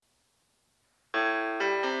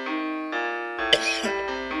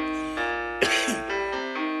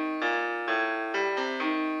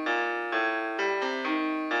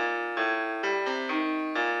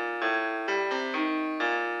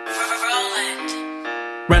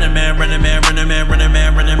Running man, running man, running man, running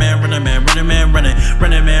man, running man, running man, running man, running,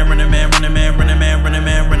 running man, running man, running man, running man, running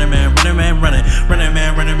man, running man, running man, running, running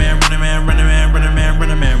man, running man, running man, running man, running man,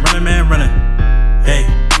 running man, running man, running. Hey,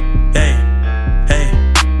 hey, hey.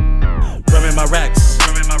 Running my racks,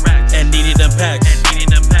 and needed them packs.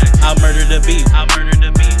 I murder the beat,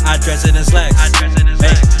 I dress it in slacks.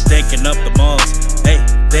 Hey, taking up the malls, hey,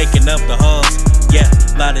 taking up the halls. Yeah,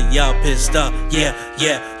 lot of y'all pissed off. Yeah,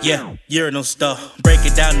 urinal stall. Break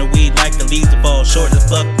it down the weed like the leaves that fall. Short as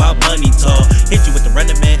fuck, my money tall. Hit you with the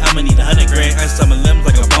running man, I'ma need 100 grand. I summon limbs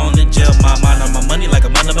like a ball in jail. My mind on my money like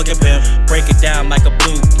a motherfucking pimp. Break it down like a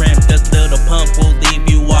blueprint. This little pump will leave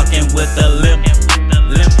you walking with a limp.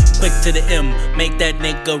 Quick to the M, make that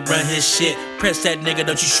nigga run his shit. Press that nigga,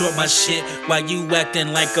 don't you short my shit. Why you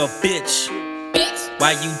acting like a bitch?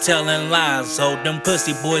 Why you telling lies? Oh, them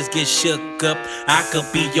pussy boys get shook up. I could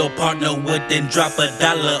be your partner, would then drop $1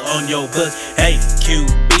 on your bus. Hey,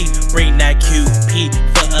 QB, bring that QP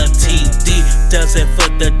for a TD. Does it for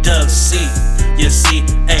the Doug C. You see,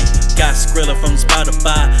 hey, got Skrilla from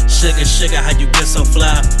Spotify. Sugar, how you get so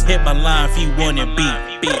fly? Hit my line if you want it, beat.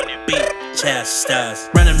 Chastise.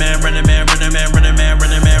 Running man, running man, running man, running man,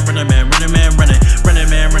 running man, running man, running man, running, running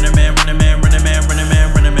man, running man, running man, running man, running man,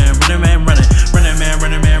 running man, running man, running, running man,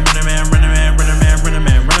 running man, running man, running man, running man, running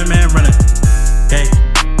man, running man, running. Hey,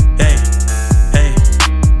 hey, hey.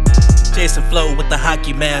 Jason Flow with the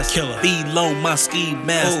hockey mask. Killer. B-Low, my ski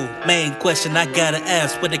mask. Ooh. Main question I gotta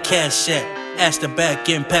ask, where the cash at? Ask the back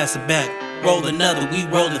and pass it back. Roll another, we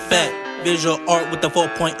rollin' fat. Visual art with the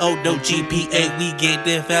 4.0, no GPA. We get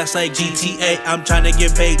there fast like GTA. I'm tryna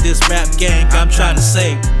get paid, this rap gang, I'm tryna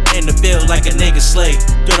save. In the field like a nigga slave.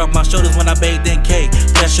 Dirt off my shoulders when I bathe in K.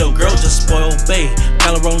 That's your girl, just spoiled bae.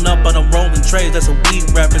 Collar rolling up on them rolling trays, that's a weed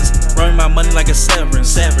reference. Running my money like a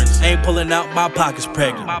severance. Ain't pulling out my pockets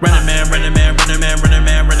pregnant. Running man, running man, running man, running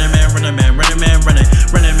man, running man, running man, running man, running,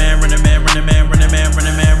 running man, running man, running man, running man,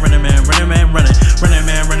 running man, running man, running man, running, running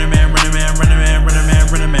man, running man, running man, running man, running man,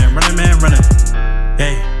 running man, running man, running.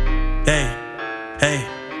 Hey, hey, hey,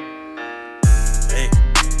 hey,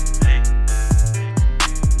 hey.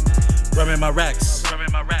 Rubbing my racks,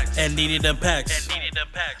 and needed them packs.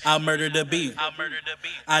 I murder the beat,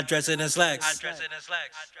 I dress it in slacks.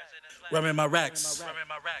 Rubbing my racks,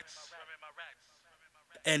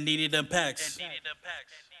 and needed them packs.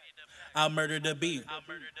 I murder the beat,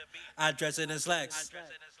 I dress it in slacks.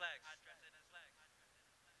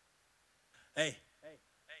 Hey.